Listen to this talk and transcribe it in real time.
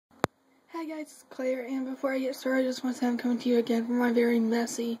Hi guys, it's Claire, and before I get started, I just want to say I'm coming to you again from my very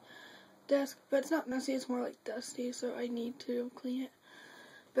messy desk, but it's not messy, it's more like dusty, so I need to clean it.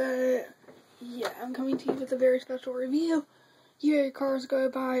 But yeah, I'm coming to you with a very special review. You hear cars go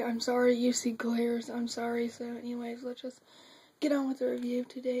by, I'm sorry. You see glares, I'm sorry. So anyways, let's just get on with the review.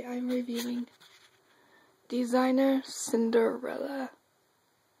 Today I'm reviewing Disney-Cinderella.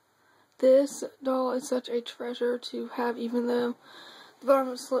 This doll is such a treasure to have, even though the bottom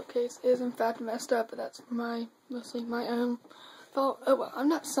of the slipcase is in fact messed up, but that's mostly my own fault. Oh well, I'm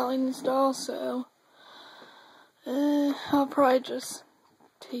not selling this doll, so I'll probably just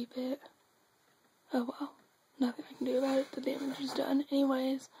tape it. Oh well, nothing I can do about it. The damage is done.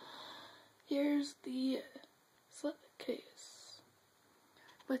 Anyways, here's the slipcase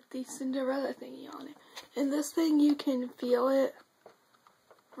with the Cinderella thingy on it. And this thing, you can feel it.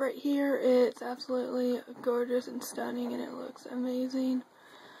 Right here, it's absolutely gorgeous and stunning, and it looks amazing.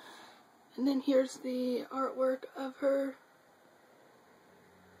 And then here's the artwork of her.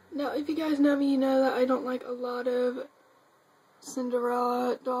 Now, if you guys know me, you know that I don't like a lot of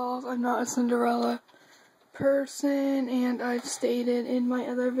Cinderella dolls. I'm not a Cinderella person, and I've stated in my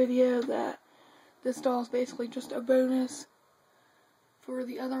other video that this doll is basically just a bonus for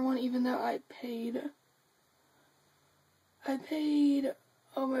the other one, even though I paid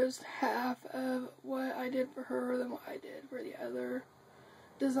almost half of what I did for her than what I did for the other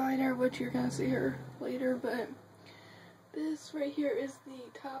designer, which you're going to see her later. But this right here is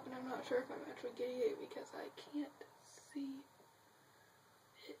the top, and I'm not sure if I'm actually getting it because I can't see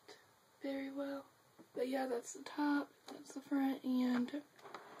it very well. But yeah, that's the top, that's the front, and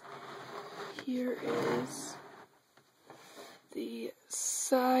here is the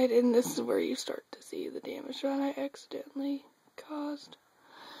side, and this is where you start to see the damage that I accidentally caused.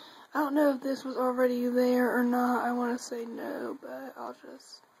 I don't know if this was already there or not. I want to say no, but I'll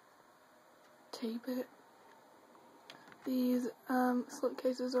just tape it. These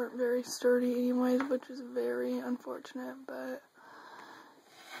slipcases aren't very sturdy anyways, which is very unfortunate, but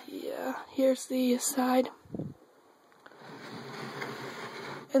yeah, here's the side.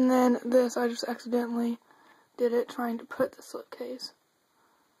 And then this, I just accidentally did it trying to put the slipcase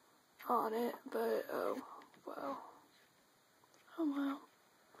on it, but oh well. Oh well.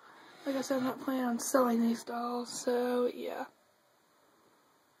 Like I said, I'm not planning on selling these dolls, so yeah.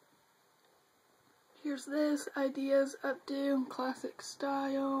 Here's this, Ideas Updo, classic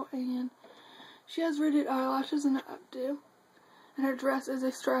style, and she has rooted eyelashes in an updo. And her dress is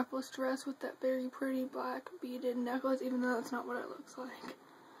a strapless dress with that very pretty black beaded necklace, even though that's not what it looks like.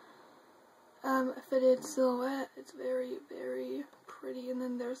 Fitted silhouette, it's very, very pretty. And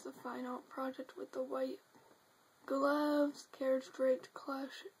then there's the final project with the white gloves, carriage draped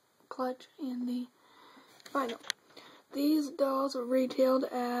clutch, and the final. These dolls were retailed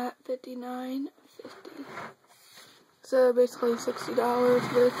at $59.50. So basically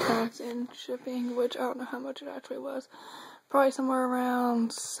 $60 with tax and shipping, which I don't know how much it actually was. Probably somewhere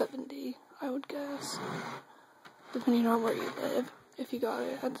around $70, I would guess, depending on where you live. If you got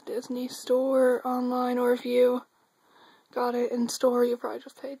it at the Disney store online, or if you got it in store, you probably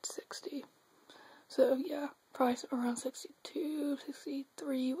just paid $60. So yeah, price around $62,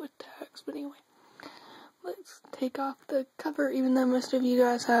 $63 with tax. But anyway, let's take off the cover, even though most of you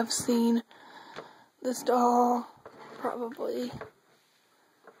guys have seen this doll, probably.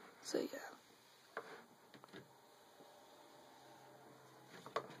 So yeah.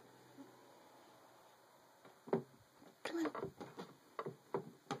 Come on.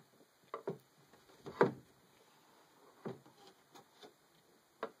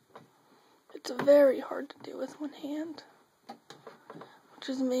 It's very hard to do with one hand,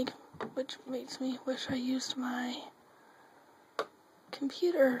 which makes me wish I used my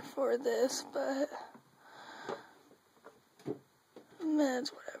computer for this, but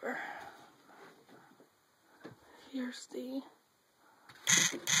it's whatever. Here's the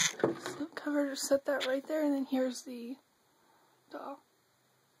slip cover, just set that right there, and then here's the doll.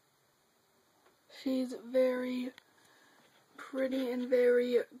 She's very pretty and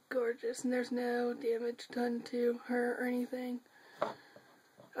very gorgeous, and there's no damage done to her or anything.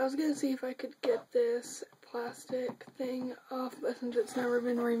 I was gonna see if I could get this plastic thing off, but since it's never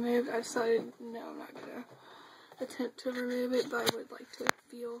been removed, I decided no, I'm not gonna attempt to remove it, but I would like to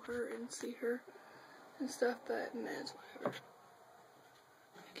feel her and see her and stuff, but it's whatever.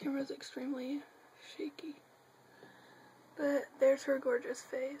 The camera's extremely shaky. But there's her gorgeous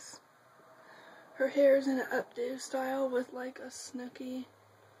face. Her hair is in an updo style with like a snooky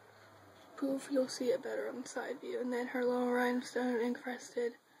poof. You'll see it better on the side view. And then her little rhinestone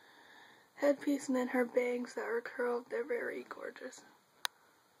encrusted headpiece, and then her bangs that are curled. They're very gorgeous.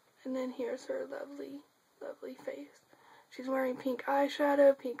 And then here's her lovely, lovely face. She's wearing pink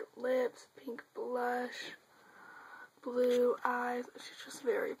eyeshadow, pink lips, pink blush, blue eyes. She's just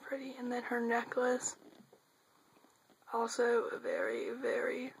very pretty. And then her necklace, also very,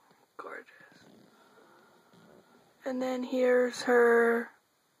 very gorgeous. And then here's her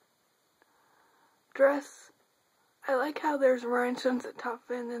dress. I like how there's rhinestones at the top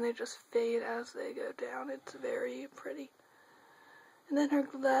and then they just fade as they go down. It's very pretty. And then her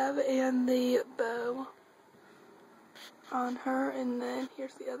glove and the bow on her, and then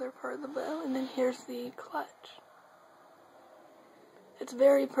here's the other part of the bow, and then here's the clutch. It's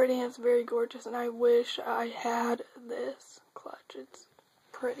very pretty and it's very gorgeous, and I wish I had this clutch. It's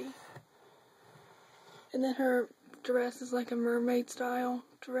pretty. And then her dress is like a mermaid style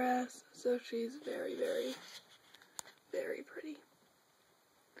dress, so she's very, very, very pretty.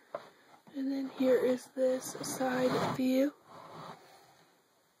 And then here is this side view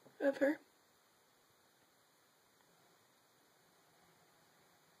of her.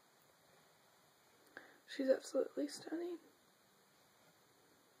 She's absolutely stunning.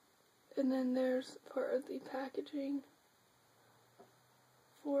 And then there's part of the packaging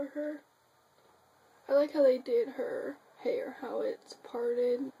for her. I like how they did her hair, how it's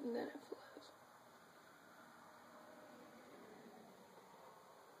parted and then it flows.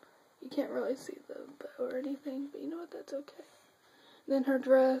 You can't really see the bow or anything, but you know what, that's okay. And then her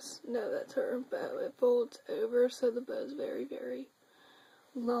dress, no, that's her bow. It folds over, so the bow's very, very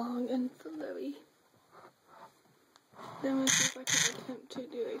long and flowy. Then we'll see if I can attempt to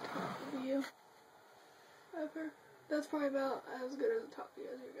do a top view of her. That's probably about as good as a top view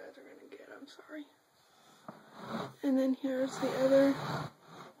as you guys are going to get, I'm sorry. And then here's the other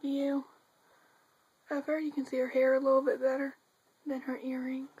view of her. You can see her hair a little bit better. Then her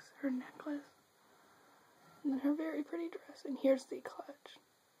earrings, her necklace, and then her very pretty dress. And here's the clutch.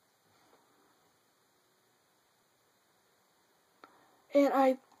 And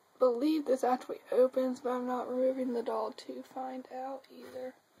I believe this actually opens, but I'm not removing the doll to find out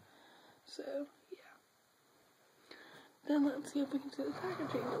either. So, yeah. Then let's see if we can see the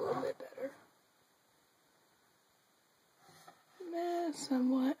packaging a little bit better.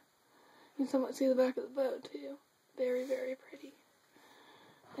 Somewhat. You can somewhat see the back of the bow too. Very, very pretty.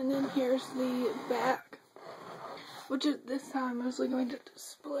 And then here's the back, which is this time I'm mostly going to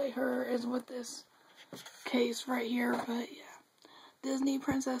display her is with this case right here, but yeah. Disney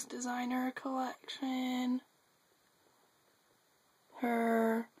Princess Designer Collection.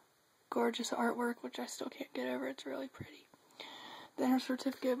 Her gorgeous artwork, which I still can't get over. It's really pretty. Then her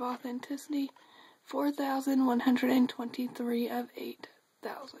certificate of authenticity, 4,123 of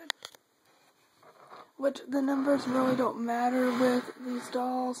 8,000. Which the numbers really don't matter with these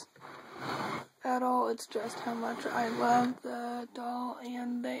dolls at all. It's just how much I love the doll,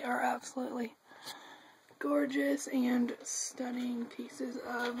 and they are absolutely gorgeous and stunning pieces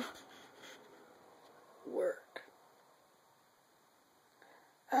of work.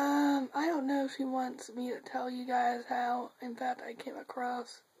 I don't know if she wants me to tell you guys how, in fact, I came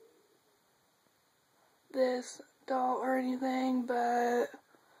across this doll or anything, but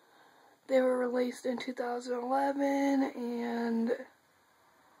they were released in 2011, and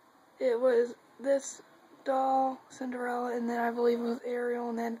it was this doll, Cinderella, and then I believe it was Ariel,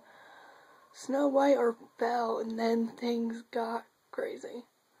 and then Snow White or Belle, and then things got crazy.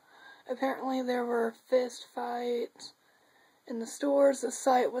 Apparently there were fist fights in the stores, the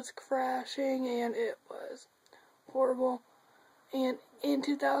site was crashing, and it was horrible. And in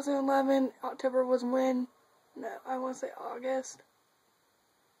 2011, October was when, no, I want to say August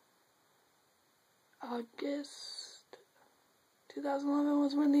 2011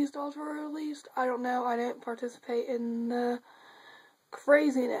 was when these dolls were released. I don't know, I didn't participate in the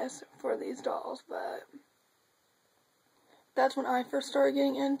craziness for these dolls, but that's when I first started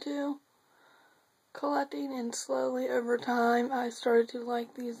getting into collecting, and slowly over time I started to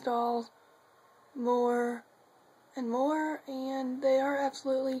like these dolls more and more, and they are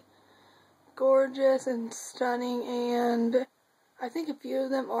absolutely gorgeous and stunning, and I think a few of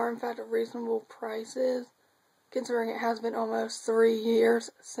them are in fact at reasonable prices, considering it has been almost 3 years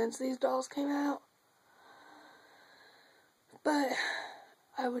since these dolls came out. But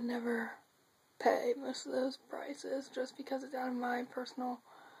I would never pay most of those prices just because it's out of my personal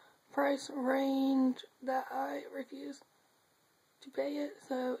price range that I refuse to pay it.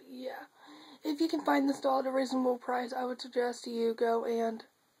 So yeah, if you can find this doll at a reasonable price, I would suggest you go and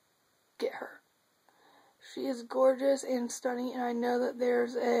get her. She is gorgeous and stunning, and I know that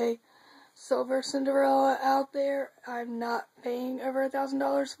there's a silver Cinderella out there. I'm not paying over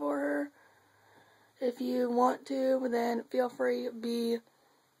 $1,000 for her. If you want to, then feel free, be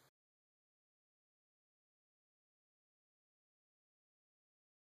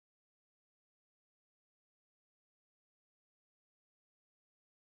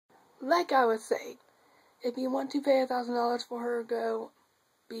like I was saying, if you want to pay $1,000 for her, go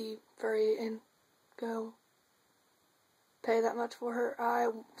be free and go pay that much for her. I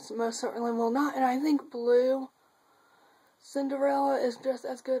most certainly will not. And I think blue Cinderella is just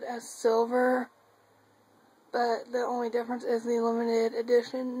as good as silver, but the only difference is the limited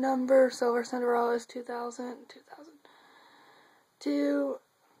edition number. Silver Cinderella is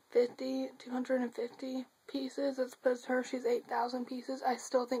 250 pieces, as opposed to her, she's 8,000 pieces. I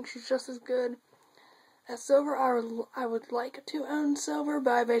still think she's just as good as silver. I would like to own silver,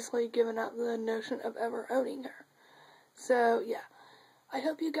 but I basically given up the notion of ever owning her. So, yeah. I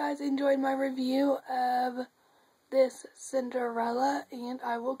hope you guys enjoyed my review of this Cinderella, and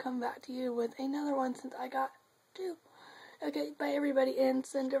I will come back to you with another one since I got two. Okay, bye everybody, and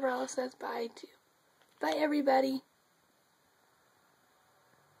Cinderella says bye too. Bye everybody.